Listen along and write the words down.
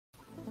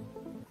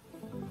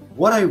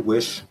What I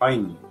wish I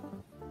knew.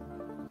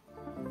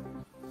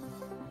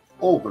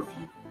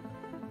 Overview.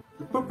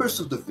 The purpose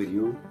of the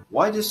video,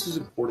 why this is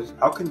important,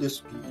 how can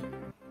this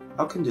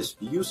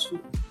be useful,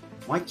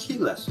 my key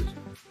lessons,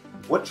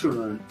 what you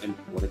learn and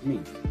what it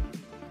means.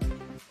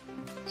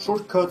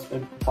 Shortcuts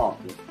and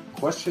prompting,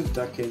 questions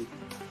that can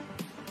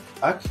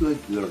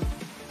accelerate learning.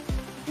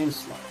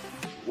 Insight,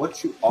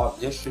 what you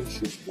audition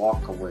should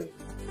walk away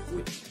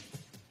with.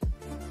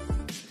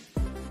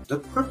 The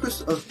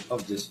purpose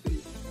of this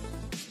video.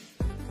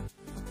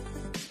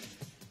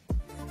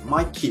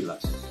 My key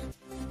lessons.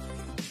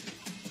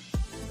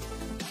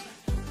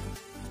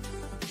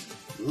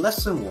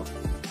 Lesson 1.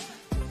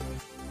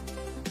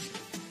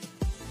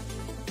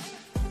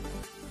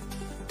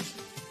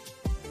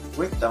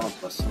 Breakdown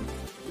of lesson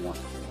 1.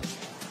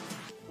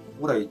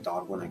 What I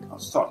thought when I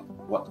got started,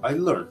 what I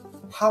learned,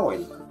 how I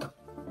learned.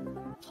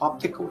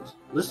 Top takeaways,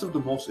 list of the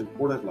most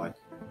important like.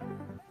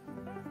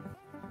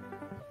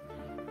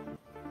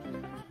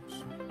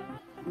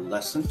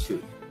 Lesson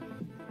 2.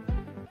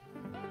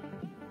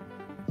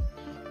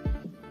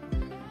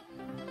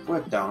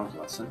 Breakdown of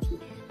lesson 2.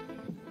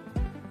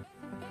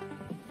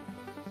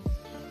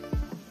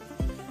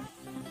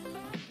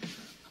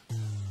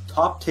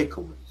 Top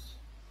takeaways.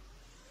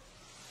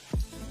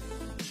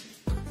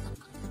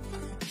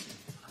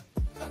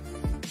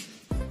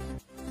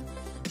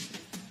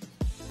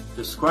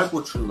 Describe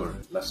what you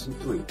learned. Lesson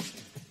 3.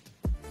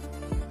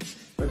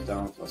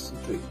 Breakdown of lesson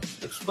 3.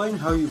 Explain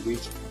how you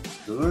reach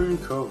the learning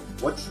curve,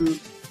 what you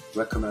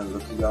recommend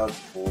looking out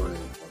for, and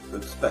what to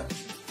expect.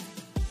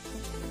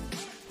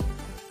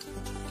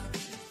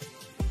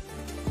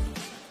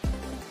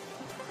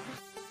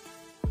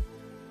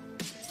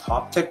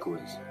 Top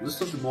takeaways.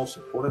 List of the most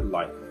important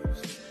life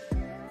moves.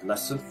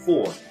 Lesson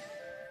 4.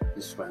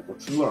 Describe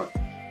what you learned.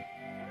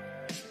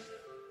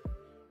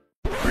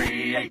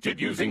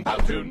 Created using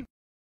Powtoon.